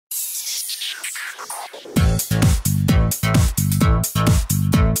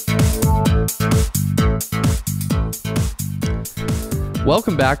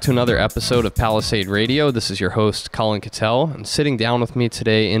Welcome back to another episode of Palisade Radio. This is your host, Colin Cattell, and sitting down with me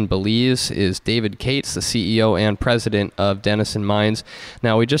today in Belize is David Cates, the CEO and president of Denison Mines.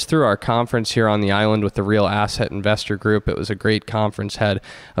 Now, we just threw our conference here on the island with the Real Asset Investor Group. It was a great conference, had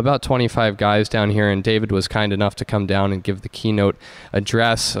about 25 guys down here, and David was kind enough to come down and give the keynote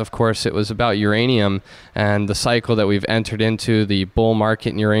address. Of course, it was about uranium and the cycle that we've entered into, the bull market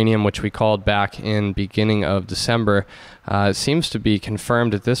in uranium, which we called back in beginning of December. Seems to be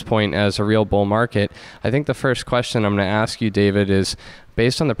confirmed at this point as a real bull market. I think the first question I'm going to ask you, David, is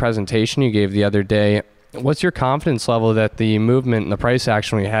based on the presentation you gave the other day, what's your confidence level that the movement and the price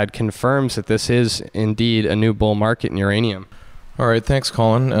action we had confirms that this is indeed a new bull market in uranium? All right, thanks,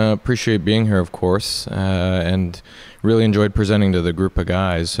 Colin. Appreciate being here, of course, and really enjoyed presenting to the group of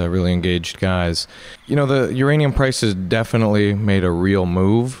guys, really engaged guys. You know, the uranium price has definitely made a real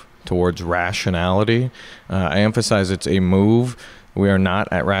move towards rationality. I emphasize it's a move. We are not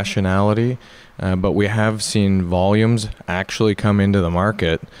at rationality, but we have seen volumes actually come into the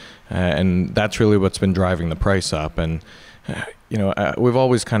market, and that's really what's been driving the price up. And we've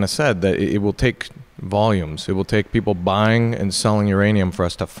always kind of said that it will take volumes. It will take people buying and selling uranium for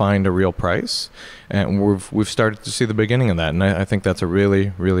us to find a real price, and we've started to see the beginning of that, and I think that's a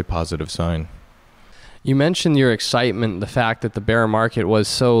really, really positive sign. You mentioned your excitement, the fact that the bear market was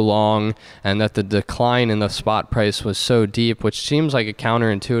so long and that the decline in the spot price was so deep, which seems like a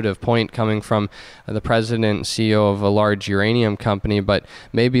counterintuitive point coming from the president and CEO of a large uranium company, but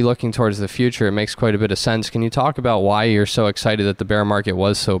maybe looking towards the future, it makes quite a bit of sense. Can you talk about why you're so excited that the bear market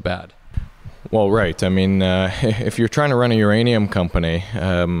was so bad? Well, right. I mean, if you're trying to run a uranium company,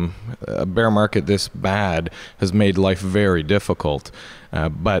 a bear market this bad has made life very difficult.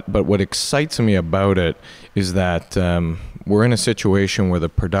 But what excites me about it is that we're in a situation where the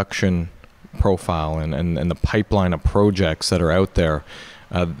production profile and the pipeline of projects that are out there,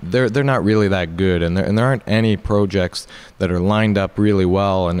 they're not really that good, and there aren't any projects that are lined up really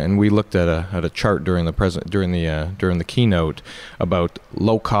well. And we looked at a chart during the keynote about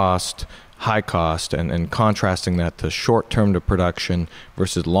low cost, high cost, and contrasting that to short-term to production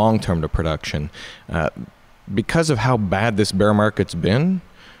versus long-term to production. Because of how bad this bear market's been,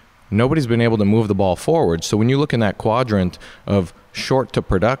 nobody's been able to move the ball forward. So when you look in that quadrant of short to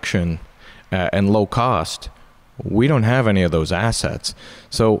production and low cost, we don't have any of those assets.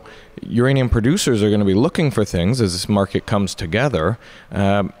 So uranium producers are going to be looking for things as this market comes together.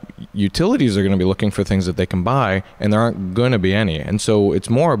 Utilities are going to be looking for things that they can buy, and there aren't going to be any. And so it's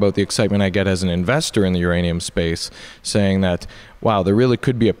more about the excitement I get as an investor in the uranium space, saying that, wow, there really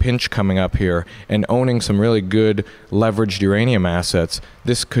could be a pinch coming up here, and owning some really good leveraged uranium assets,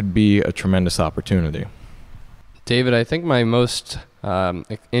 this could be a tremendous opportunity. David, I think my most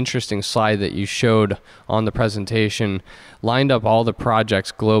interesting slide that you showed on the presentation lined up all the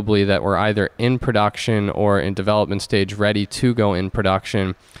projects globally that were either in production or in development stage ready to go in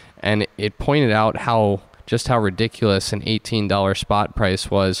production, and it pointed out just how ridiculous an $18 spot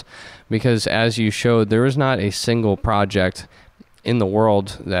price was, because as you showed, there was not a single project in the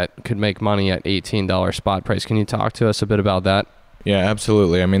world that could make money at $18 spot price. Can you talk to us a bit about that? Yeah,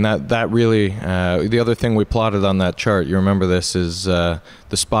 absolutely. I mean, that really, the other thing we plotted on that chart, you remember this, is the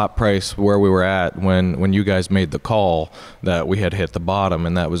spot price where we were at when you guys made the call that we had hit the bottom,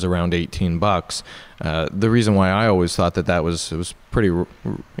 and that was around 18 bucks. The reason why I always thought that was pretty,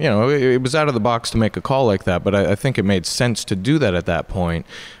 it was out of the box to make a call like that, but I think it made sense to do that at that point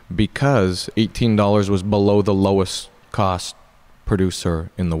because $18 was below the lowest cost producer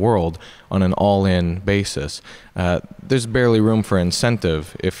in the world on an all-in basis. There's barely room for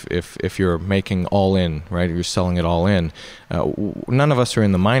incentive if you're making all-in, right? You're selling it all in. None of us are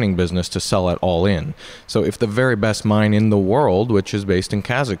in the mining business to sell it all in. So if the very best mine in the world, which is based in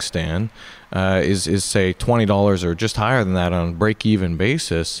Kazakhstan, is say $20 or just higher than that on a break-even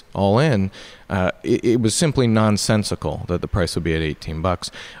basis, all in, it was simply nonsensical that the price would be at 18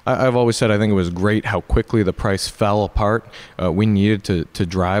 bucks. I've always said I think it was great how quickly the price fell apart. We needed to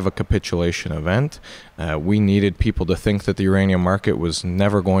drive a capitulation event. We needed people to think that the uranium market was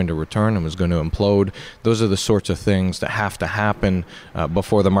never going to return and was going to implode. Those are the sorts of things that have to happen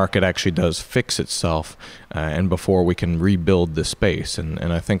before the market actually does fix itself and before we can rebuild the space.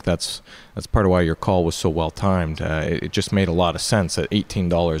 And I think that's part of why your call was so well timed. It just made a lot of sense that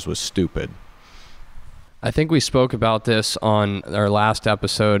 $18 was stupid. I think we spoke about this on our last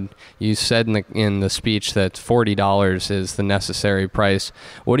episode. You said in the speech that $40 is the necessary price.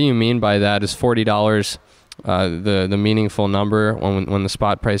 What do you mean by that? Is $40 the meaningful number when the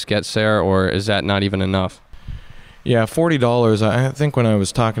spot price gets there, or is that not even enough? Yeah, $40. I think when I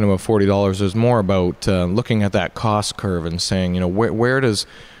was talking about $40, it was more about looking at that cost curve and saying, where does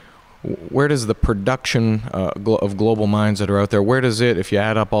the production of global mines that are out there, where does it, if you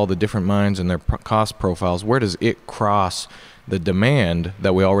add up all the different mines and their cost profiles, where does it cross the demand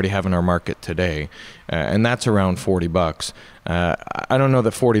that we already have in our market today? And that's around $40. I don't know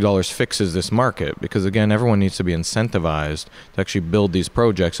that $40 fixes this market because, again, everyone needs to be incentivized to actually build these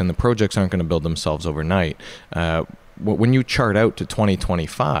projects, and the projects aren't going to build themselves overnight. When you chart out to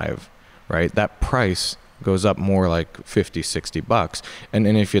 2025, right, that price goes up more like $50-$60. And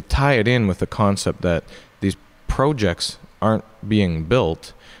if you tie it in with the concept that these projects aren't being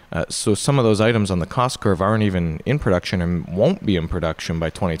built, so some of those items on the cost curve aren't even in production and won't be in production by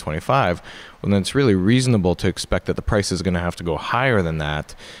 2025, well, then it's really reasonable to expect that the price is going to have to go higher than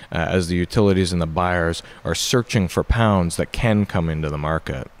that as the utilities and the buyers are searching for pounds that can come into the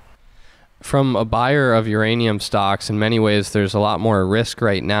market. From a buyer of uranium stocks, in many ways, there's a lot more risk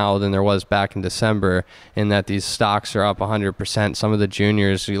right now than there was back in December, in that these stocks are up 100%. Some of the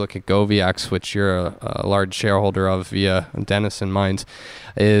juniors, you look at GoviX, which you're a large shareholder of via Denison Mines,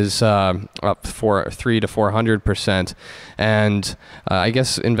 is up 300 to 400%. And I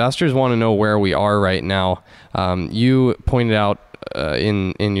guess investors want to know where we are right now. You pointed out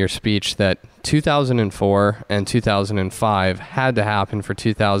in your speech that 2004 and 2005 had to happen for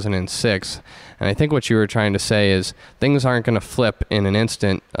 2006. And I think what you were trying to say is things aren't going to flip in an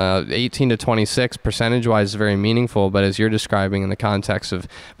instant. 18 to 26 percentage-wise is very meaningful, but as you're describing in the context of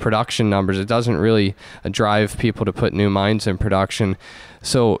production numbers, it doesn't really drive people to put new mines in production.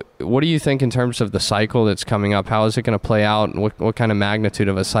 So what do you think in terms of the cycle that's coming up? How is it going to play out? And what kind of magnitude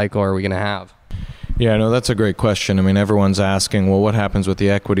of a cycle are we going to have? Yeah, no, that's a great question. I mean, everyone's asking, well, what happens with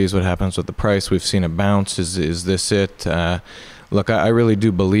the equities? What happens with the price? We've seen it bounce. Is this it? Look, I really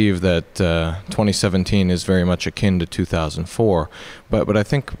do believe that 2017 is very much akin to 2004. But I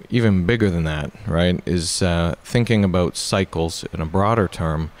think even bigger than that, right, is thinking about cycles in a broader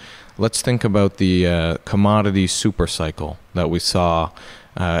term. Let's think about the commodity supercycle that we saw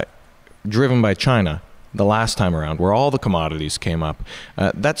driven by China the last time around, where all the commodities came up.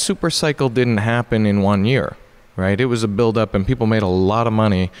 That super cycle didn't happen in 1 year, right? It was a build-up, and people made a lot of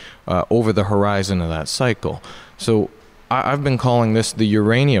money over the horizon of that cycle. So I've been calling this the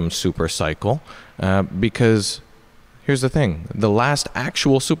uranium super cycle because here's the thing. The last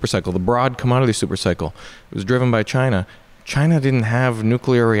actual super cycle, the broad commodity super cycle, was driven by China. China didn't have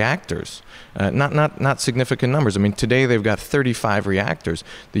nuclear reactors, not significant numbers. I mean, today they've got 35 reactors.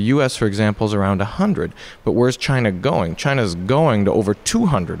 The U.S., for example, is around 100. But where's China going? China's going to over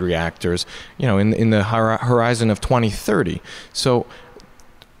 200 reactors, in the horizon of 2030. So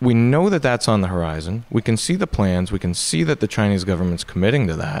we know that that's on the horizon. We can see the plans. We can see that the Chinese government's committing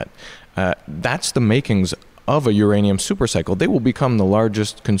to that. That's the makings of a uranium supercycle. They will become the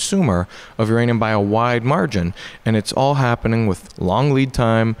largest consumer of uranium by a wide margin, and it's all happening with long lead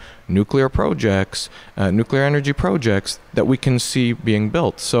time nuclear projects, nuclear energy projects that we can see being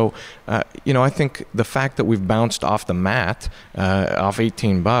built. So, I think the fact that we've bounced off the mat, off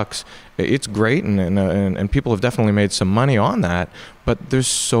 $18, it's great, and people have definitely made some money on that, but there's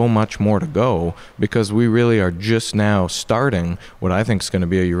so much more to go because we really are just now starting what I think is going to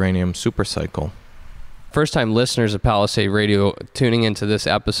be a uranium supercycle. First-time listeners of Palisade Radio tuning into this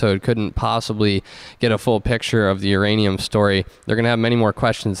episode couldn't possibly get a full picture of the uranium story. They're going to have many more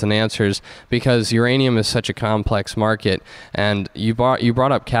questions than answers because uranium is such a complex market. And you brought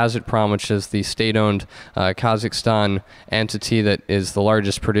up Kazatomprom, which is the state-owned Kazakhstan entity that is the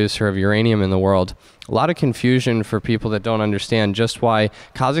largest producer of uranium in the world. A lot of confusion for people that don't understand just why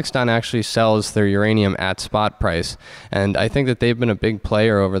Kazakhstan actually sells their uranium at spot price. And I think that they've been a big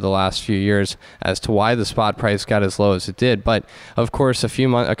player over the last few years as to why the spot price got as low as it did. But of course,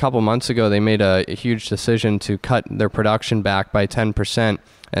 a couple months ago, they made a huge decision to cut their production back by 10%.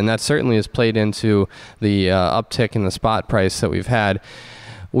 And that certainly has played into the uptick in the spot price that we've had.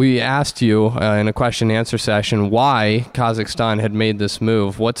 We asked you in a question and answer session why Kazakhstan had made this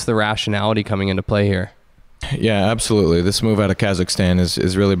move. What's the rationality coming into play here? Yeah, absolutely. This move out of Kazakhstan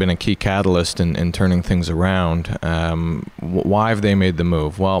has really been a key catalyst in turning things around. Why have they made the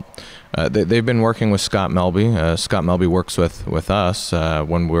move? Well, they've been working with Scott Melby. Scott Melby works with us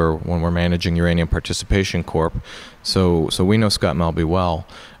when we're managing Uranium Participation Corp. So we know Scott Melby well.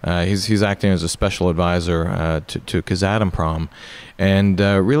 He's acting as a special advisor to Kazatomprom. And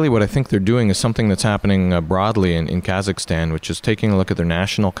really what I think they're doing is something that's happening broadly in Kazakhstan, which is taking a look at their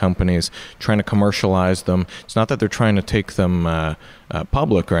national companies, trying to commercialize them. It's not that they're trying to take them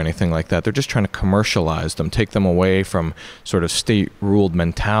public or anything like that. They're just trying to commercialize them, take them away from sort of state-ruled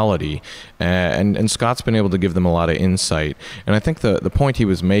mentality. And Scott's been able to give them a lot of insight. And I think the point he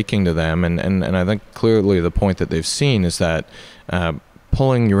was making to them, and I think clearly the point that they've seen is that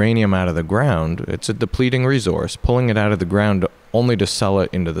pulling uranium out of the ground, it's a depleting resource. Pulling it out of the ground only to sell it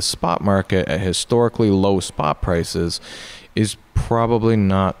into the spot market at historically low spot prices is probably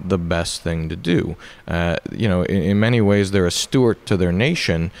not the best thing to do. In many ways, they're a steward to their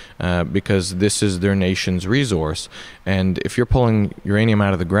nation because this is their nation's resource. And if you're pulling uranium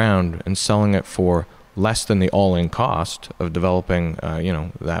out of the ground and selling it for less than the all-in cost of developing,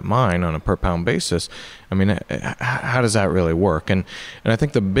 that mine on a per-pound basis, I mean, how does that really work? And I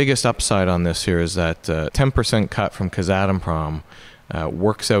think the biggest upside on this here is that 10% cut from Kazatomprom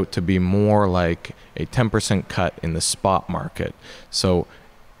works out to be more like a 10% cut in the spot market. So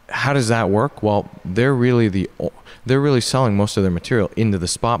how does that work? Well, they're really selling most of their material into the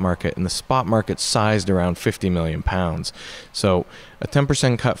spot market, and the spot market's sized around 50 million pounds. So a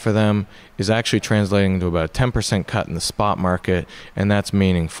 10% cut for them is actually translating to about a 10% cut in the spot market, and that's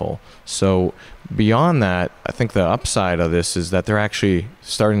meaningful. So beyond that, I think the upside of this is that they're actually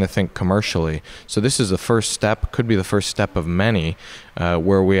starting to think commercially. So this is the first step, could be the first step of many,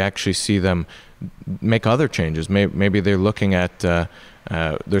 where we actually see them make other changes. Maybe they're looking at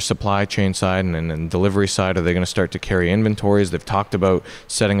their supply chain side and delivery side. Are they going to start to carry inventories? They've talked about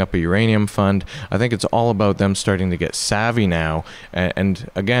setting up a uranium fund. I think it's all about them starting to get savvy now. And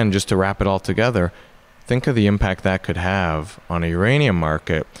again, just to wrap it all together, think of the impact that could have on a uranium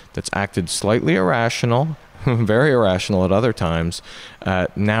market that's acted slightly irrational, very irrational at other times,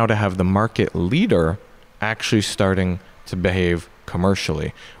 now to have the market leader actually starting to behave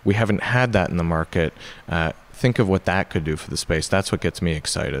commercially. We haven't had that in the market. Think of what that could do for the space. That's what gets me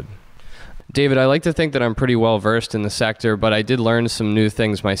excited. David, I like to think that I'm pretty well versed in the sector, but I did learn some new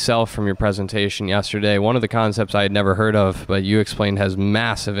things myself from your presentation yesterday. One of the concepts I had never heard of, but you explained, has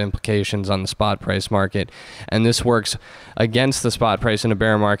massive implications on the spot price market. And this works against the spot price in a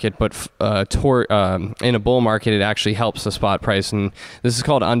bear market, but in a bull market, it actually helps the spot price. And this is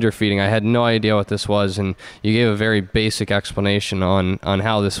called underfeeding. I had no idea what this was, and you gave a very basic explanation on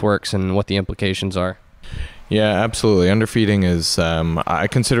how this works and what the implications are. Yeah, absolutely. Underfeeding is, I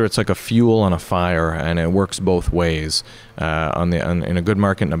consider it's like a fuel on a fire, and it works both ways, in a good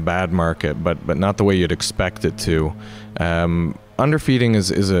market and a bad market, but not the way you'd expect it to. Underfeeding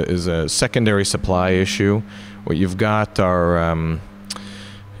is a secondary supply issue. What you've got are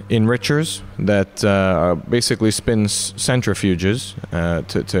enrichers that basically spin centrifuges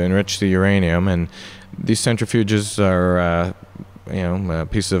to enrich the uranium, and these centrifuges are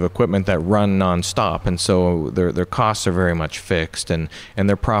pieces of equipment that run non-stop, and so their costs are very much fixed, and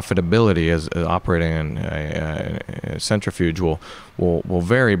their profitability as operating in a centrifuge will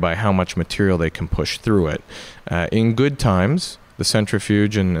vary by how much material they can push through it. In good times, the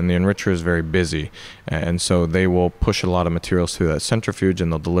centrifuge and the enricher is very busy, and so they will push a lot of materials through that centrifuge,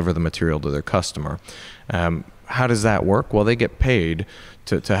 and they'll deliver the material to their customer. How does that work? Well, they get paid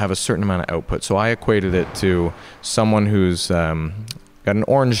to have a certain amount of output. So I equated it to someone who's got an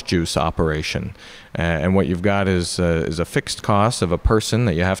orange juice operation, and what you've got is a fixed cost of a person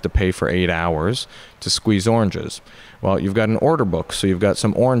that you have to pay for 8 hours to squeeze oranges. Well, you've got an order book, so you've got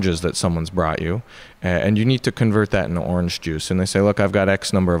some oranges that someone's brought you, and you need to convert that into orange juice. And they say, look, I've got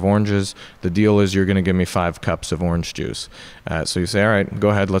X number of oranges. The deal is you're going to give me 5 cups of orange juice. So you say, all right, go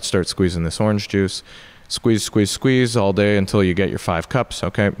ahead, let's start squeezing this orange juice. Squeeze, squeeze, squeeze all day until you get your 5 cups.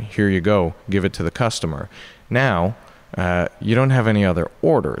 Okay, here you go. Give it to the customer. Now, you don't have any other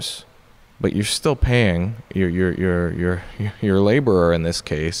orders, but you're still paying your laborer in this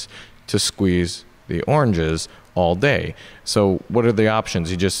case to squeeze the oranges all day. So what are the options?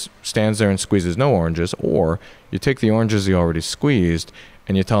 He just stands there and squeezes no oranges, or you take the oranges he already squeezed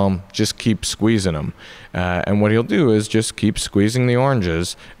and you tell him, just keep squeezing them. And what he'll do is just keep squeezing the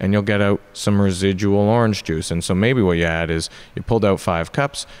oranges, and you'll get out some residual orange juice. And so maybe what you add is you pulled out 5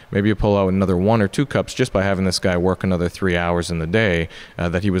 cups, maybe you pull out another 1 or 2 cups just by having this guy work another 3 hours in the day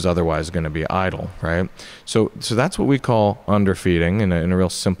that he was otherwise going to be idle, right? So that's what we call underfeeding in a real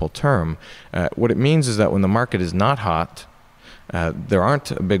simple term. What it means is that when the market is not hot, there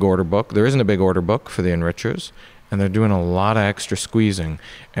isn't a big order book for the enrichers, and they're doing a lot of extra squeezing,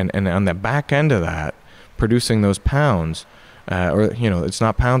 and on the back end of that, producing those pounds, it's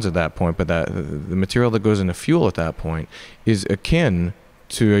not pounds at that point, but the material that goes into fuel at that point is akin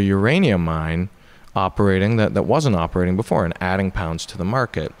to a uranium mine operating that wasn't operating before, and adding pounds to the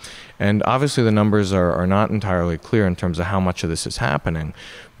market. And obviously the numbers are not entirely clear in terms of how much of this is happening,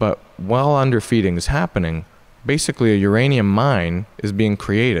 but while underfeeding is happening, basically a uranium mine is being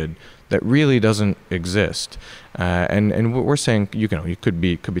created that really doesn't exist. And we're saying, you could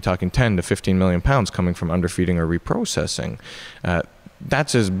be talking 10 to 15 million pounds coming from underfeeding or reprocessing.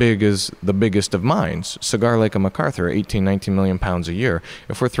 That's as big as the biggest of mines. Cigar Lake and MacArthur, 18, 19 million pounds a year.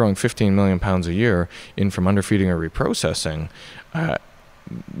 If we're throwing 15 million pounds a year in from underfeeding or reprocessing,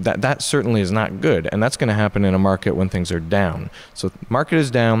 that certainly is not good, and that's going to happen in a market when things are down. So market is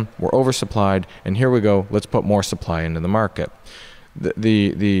down, we're oversupplied, and here we go, let's put more supply into the market.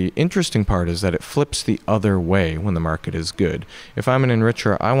 The interesting part is that it flips the other way when the market is good. If I'm an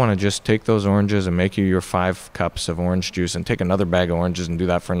enricher, I want to just take those oranges and make you your 5 cups of orange juice and take another bag of oranges and do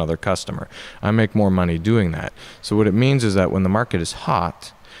that for another customer. I make more money doing that. So what it means is that when the market is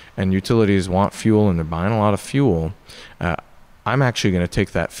hot and utilities want fuel and they're buying a lot of fuel, I'm actually going to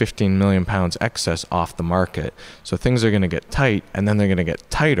take that 15 million pounds excess off the market. So things are going to get tight, and then they're going to get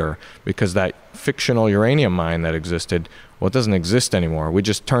tighter because that fictional uranium mine that existed, well, it doesn't exist anymore. We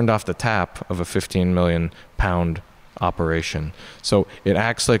just turned off the tap of a 15 million pound operation. So it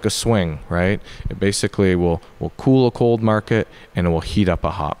acts like a swing, right? It basically will cool a cold market and it will heat up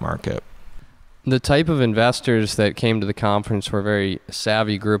a hot market. The type of investors that came to the conference were a very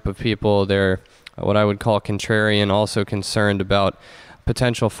savvy group of people. They're what I would call contrarian, also concerned about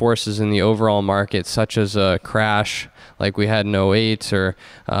potential forces in the overall market, such as a crash like we had in '08, or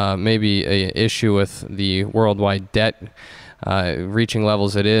maybe an issue with the worldwide debt reaching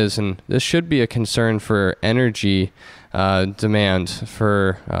levels it is. And this should be a concern for energy demand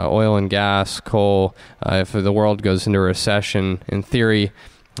for oil and gas, coal. If the world goes into a recession, in theory,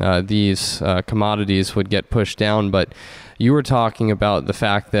 these commodities would get pushed down. But you were talking about the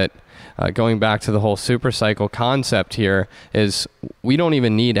fact that going back to the whole supercycle concept here, is we don't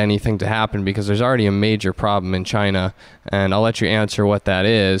even need anything to happen because there's already a major problem in China, and I'll let you answer what that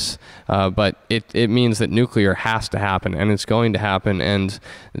is, but it means that nuclear has to happen, and it's going to happen, and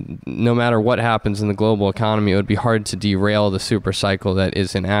no matter what happens in the global economy, it would be hard to derail the supercycle that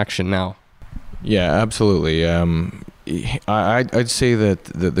is in action now. Yeah, absolutely. I'd say that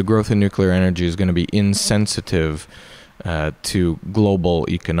the growth in nuclear energy is going to be insensitive to global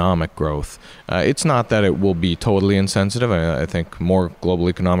economic growth. It's not that it will be totally insensitive. I think more global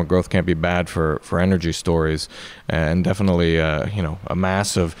economic growth can't be bad for energy stories, and definitely a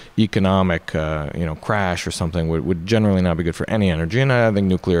massive economic crash or something would generally not be good for any energy, and I think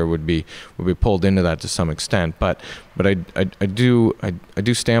nuclear would be pulled into that to some extent. But I do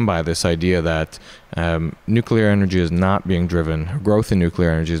stand by this idea that nuclear energy is not being driven, growth in nuclear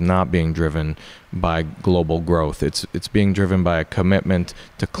energy is not being driven by global growth. It's being driven by a commitment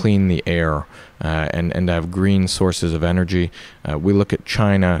to clean the air and have green sources of energy. We look at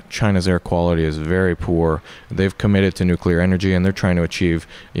China. China's air quality is very poor. They've committed to nuclear energy, and they're trying to achieve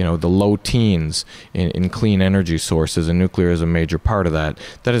the low teens in clean energy sources, and nuclear is a major part of that.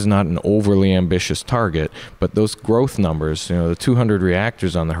 That is not an overly ambitious target, but those growth numbers, the 200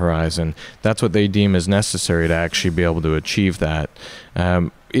 reactors on the horizon, that's what they deem as necessary to actually be able to achieve that.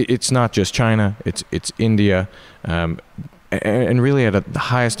 It's not just China, it's India, and really at the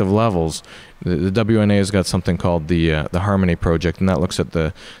highest of levels. The WNA has got something called the Harmony Project, and that looks at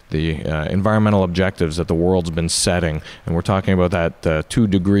the environmental objectives that the world's been setting, and we're talking about that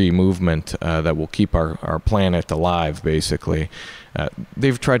 2-degree movement that will keep our planet alive, basically.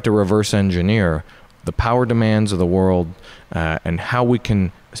 They've tried to reverse engineer the power demands of the world and how we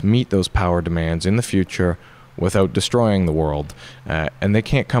can meet those power demands in the future without destroying the world. And they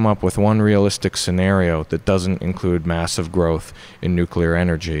can't come up with one realistic scenario that doesn't include massive growth in nuclear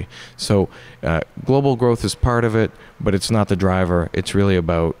energy. So global growth is part of it, but it's not the driver. It's really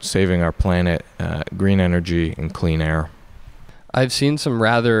about saving our planet, green energy, and clean air. I've seen some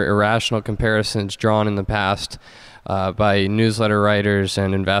rather irrational comparisons drawn in the past by newsletter writers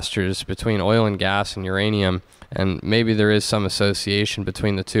and investors between oil and gas and uranium. And maybe there is some association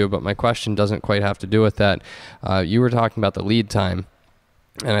between the two, but my question doesn't quite have to do with that. You were talking about the lead time,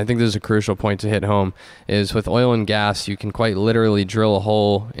 and I think this is a crucial point to hit home, is with oil and gas, you can quite literally drill a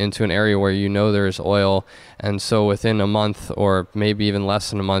hole into an area where there's oil, and so within a month, or maybe even less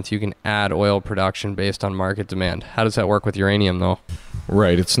than a month, you can add oil production based on market demand. How does that work with uranium, though?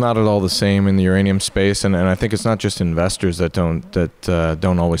 Right, it's not at all the same in the uranium space, and I think it's not just investors that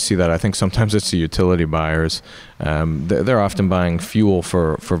don't always see that. I think sometimes it's the utility buyers. They're often buying fuel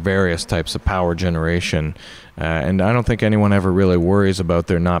for various types of power generation, and I don't think anyone ever really worries about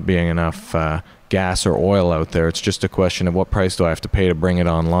there not being enough gas or oil out there. It's just a question of what price do I have to pay to bring it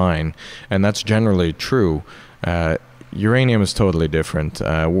online, and that's generally true. Uranium is totally different.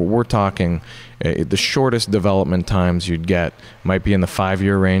 We're talking the shortest development times you'd get might be in the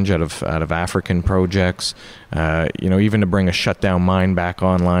 5-year range out of African projects. Even to bring a shutdown mine back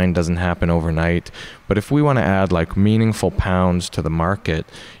online doesn't happen overnight. But if we want to add like meaningful pounds to the market,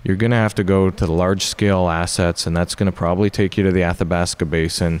 you're going to have to go to the large scale assets, and that's going to probably take you to the Athabasca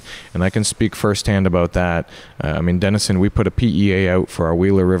Basin. And I can speak firsthand about that. Denison, we put a PEA out for our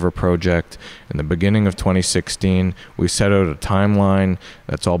Wheeler River project in the beginning of 2016. We set out a timeline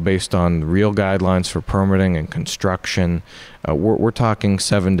that's all based on real guidelines for permitting and construction. We're talking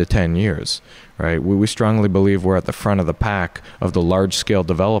 7 to 10 years, right? We strongly believe we're at the front of the pack of the large-scale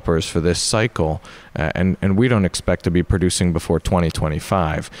developers for this cycle, and we don't expect to be producing before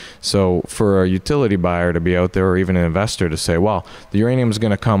 2025. So for a utility buyer to be out there, or even an investor to say, well, the uranium is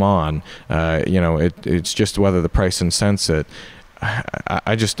going to come on, it's just whether the price incents it.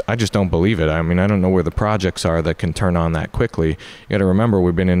 I just don't believe it. I don't know where the projects are that can turn on that quickly. You got to remember,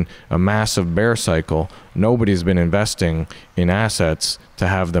 we've been in a massive bear cycle. Nobody's been investing in assets to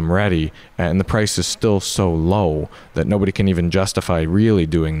have them ready, and the price is still so low that nobody can even justify really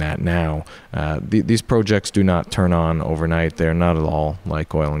doing that now. These projects do not turn on overnight. They're not at all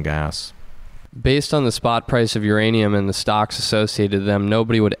like oil and gas. Based on the spot price of uranium and the stocks associated with them,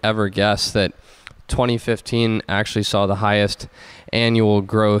 nobody would ever guess that 2015 actually saw the highest annual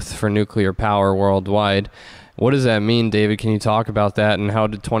growth for nuclear power worldwide. What does that mean, David? Can you talk about that, and how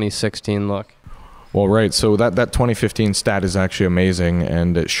did 2016 look? Well, right. So that 2015 stat is actually amazing,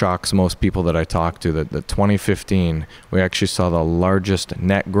 and it shocks most people that I talk to that 2015, we actually saw the largest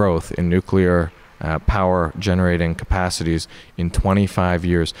net growth in nuclear power generating capacities in 25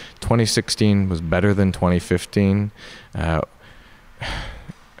 years. 2016 was better than 2015.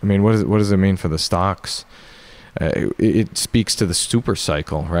 What does it mean for the stocks? It speaks to the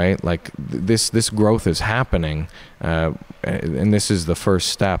supercycle, right? Like this growth is happening, and this is the first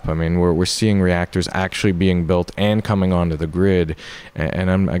step. We're seeing reactors actually being built and coming onto the grid, and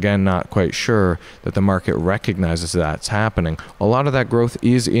I'm again not quite sure that the market recognizes that's happening. A lot of that growth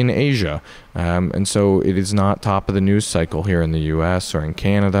is in Asia, and so it is not top of the news cycle here in the U.S. or in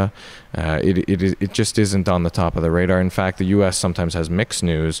Canada. It just isn't on the top of the radar. In fact, the U.S. sometimes has mixed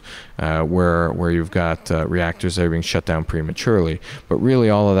news, where you've got reactors that are being shut down prematurely. But really,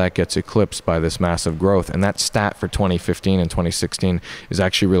 all of that gets eclipsed by this massive growth. And that stat for 2015 and 2016 is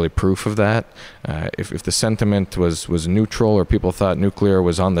actually really proof of that. If the sentiment was neutral, or people thought nuclear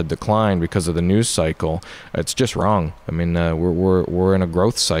was on the decline because of the news cycle, it's just wrong. We're in a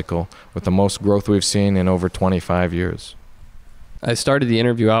growth cycle with the most growth we've seen in over 25 years. I started the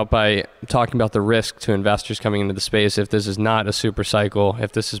interview out by talking about the risk to investors coming into the space. If this is not a super cycle,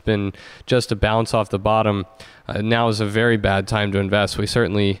 if this has been just a bounce off the bottom, now is a very bad time to invest. We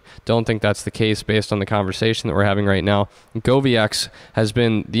certainly don't think that's the case based on the conversation that we're having right now. GoviEx has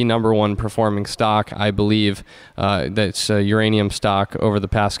been the #1 performing stock, I believe, that's a uranium stock over the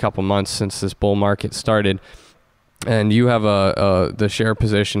past couple months since this bull market started. And you have the share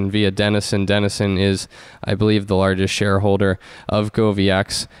position via Denison. Denison is, I believe, the largest shareholder of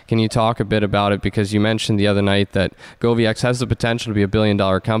GoviEx. Can you talk a bit about it? Because you mentioned the other night that GoviEx has the potential to be a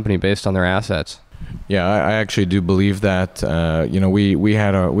billion-dollar company based on their assets. Yeah, I actually do believe that. We've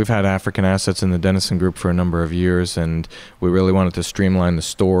had African assets in the Denison Group for a number of years, and we really wanted to streamline the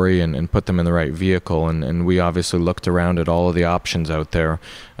story and put them in the right vehicle. And we obviously looked around at all of the options out there.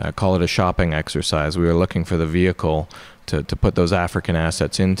 Call it a shopping exercise. We were looking for the vehicle to put those African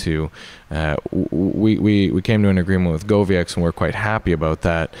assets into. We came to an agreement with GoviEx, and we're quite happy about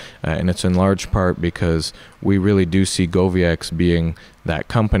that. And it's in large part because we really do see GoviEx being that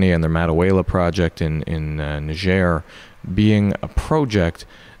company, and their Matahuela project in Niger being a project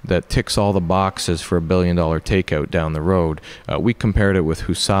that ticks all the boxes for $1 billion takeout down the road. We compared it with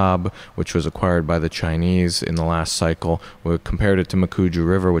Husab, which was acquired by the Chinese in the last cycle. We compared it to Makuju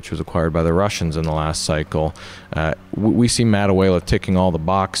River, which was acquired by the Russians in the last cycle. We see Matahuela ticking all the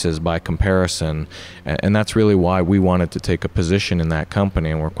boxes by comparison, and that's really why we wanted to take a position in that company,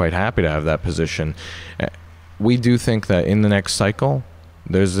 and we're quite happy to have that position. We do think that in the next cycle,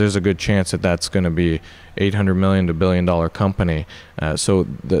 there's a good chance that that's going to be $800 million to $1 billion company. So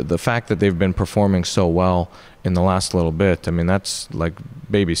the fact that they've been performing so well in the last little bit, that's like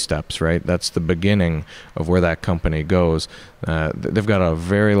baby steps, right? That's the beginning of where that company goes. They've got a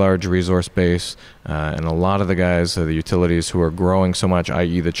very large resource base, and a lot of the guys, the utilities who are growing so much,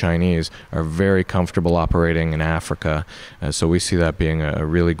 i.e. the Chinese, are very comfortable operating in Africa. So we see that being a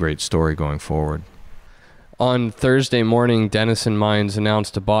really great story going forward. On Thursday morning, Denison Mines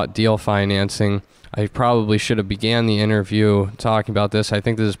announced a bought deal financing. I probably should have began the interview talking about this. I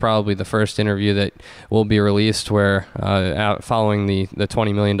think this is probably the first interview that will be released where, following the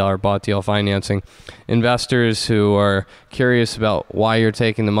 $20 million bought deal financing, investors who are curious about why you're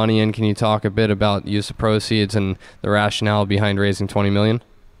taking the money in, can you talk a bit about use of proceeds and the rationale behind raising $20 million?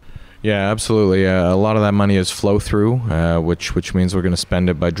 Yeah, absolutely. A lot of that money is flow through, which means we're going to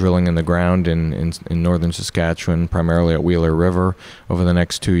spend it by drilling in the ground in northern Saskatchewan, primarily at Wheeler River, over the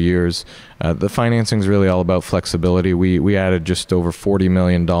next 2 years. The financing is really all about flexibility. We added just over $40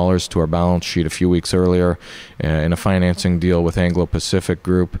 million to our balance sheet a few weeks earlier in a financing deal with Anglo-Pacific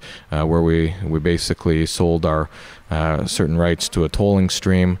Group, where we basically sold our certain rights to a tolling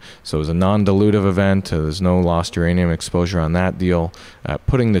stream. So it was a non-dilutive event. There's no lost uranium exposure on that deal.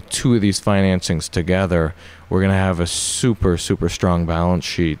 Putting the two of these financings together, we're going to have a super strong balance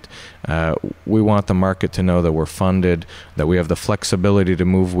sheet. We want the market to know that we're funded, that we have the flexibility to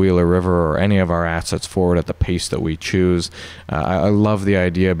move Wheeler River or any of our assets forward at the pace that we choose. I love the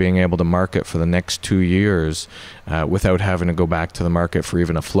idea of being able to market for the next 2 years without having to go back to the market for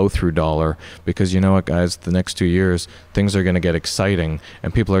even a flow-through dollar, because you know what, guys, the next 2 years, things are going to get exciting,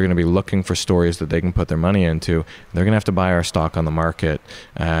 and people are going to be looking for stories that they can put their money into. They're going to have to buy our stock on the market,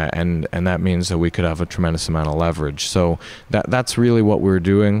 and that means that we could have a tremendous amount of leverage. So that's really what we're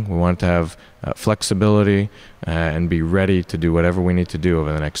doing. We want to have flexibility and be ready to do whatever we need to do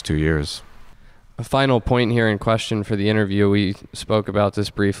over the next 2 years. A final point here in question for the interview, we spoke about this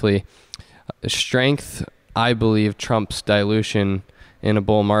briefly. Strength, I believe, trumps dilution in a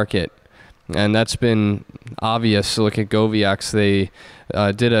bull market. And that's been obvious. Look at Goviax. They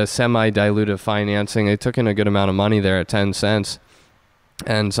did a semi-dilutive financing. They took in a good amount of money there at 10 cents.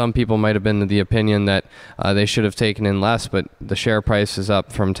 And some people might have been of the opinion that they should have taken in less, but the share price is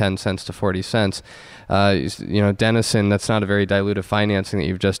up from 10 cents to 40 cents. Denison, that's not a very dilutive financing that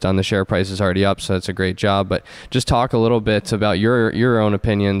you've just done. The share price is already up, so that's a great job. But just talk a little bit about your own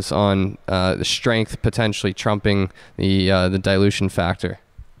opinions on the strength potentially trumping the dilution factor.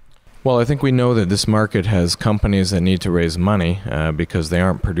 Well, I think we know that this market has companies that need to raise money because they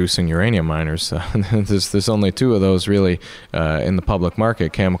aren't producing uranium miners. There's only two of those really in the public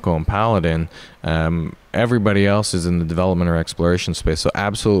market, Cameco and Paladin. Everybody else is in the development or exploration space, so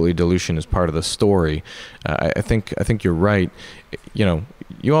absolutely dilution is part of the story. I think you're right.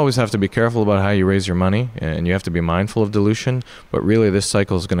 You always have to be careful about how you raise your money, and you have to be mindful of dilution, but really this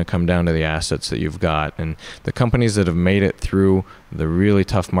cycle is going to come down to the assets that you've got. And the companies that have made it through the really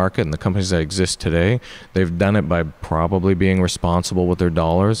tough market and the companies that exist today, they've done it by probably being responsible with their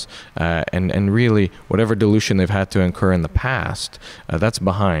dollars, and really whatever dilution they've had to incur in the past, that's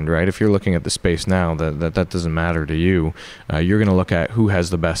behind, right? If you're looking at the space now, that doesn't matter to you. You're going to look at who has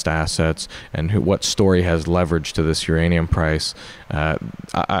the best assets and what story has leverage to this uranium price.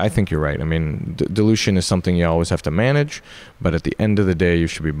 I think you're right. I mean, dilution is something you always have to manage, but at the end of the day, you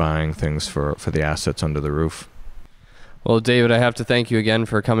should be buying things for the assets under the roof. Well, David, I have to thank you again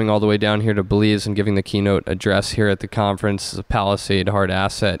for coming all the way down here to Belize and giving the keynote address here at the conference, the Palisade Hard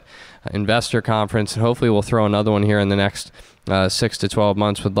Asset Investor Conference, and hopefully we'll throw another one here in the next 6 to 12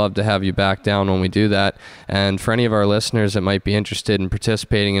 months. Would love to have you back down when we do that. And for any of our listeners that might be interested in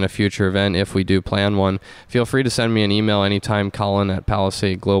participating in a future event, if we do plan one, feel free to send me an email anytime,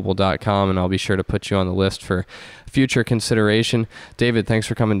 Colin@palisadeglobal.com, and I'll be sure to put you on the list for future consideration. David, thanks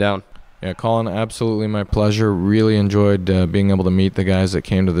for coming down. Yeah, Colin, absolutely my pleasure. Really enjoyed being able to meet the guys that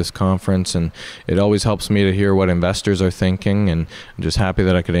came to this conference, and it always helps me to hear what investors are thinking, and I'm just happy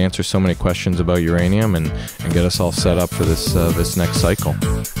that I could answer so many questions about uranium and get us all set up for this next cycle.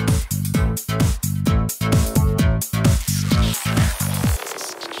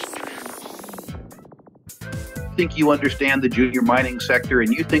 Think you understand the junior mining sector,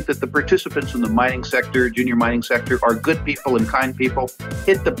 and you think that the participants in the mining sector, junior mining sector, are good people and kind people,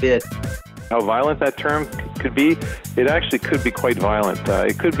 hit the bid. How violent that term could be, it actually could be quite violent.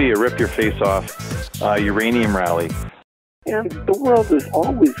 It could be a rip-your-face-off uranium rally. And the world is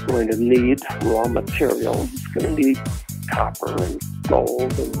always going to need raw materials. It's going to need copper and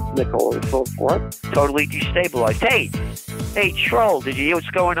gold and nickel and so forth. Totally destabilized. Hey, troll, did you hear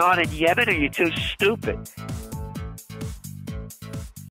what's going on in Yemen? Or are you too stupid?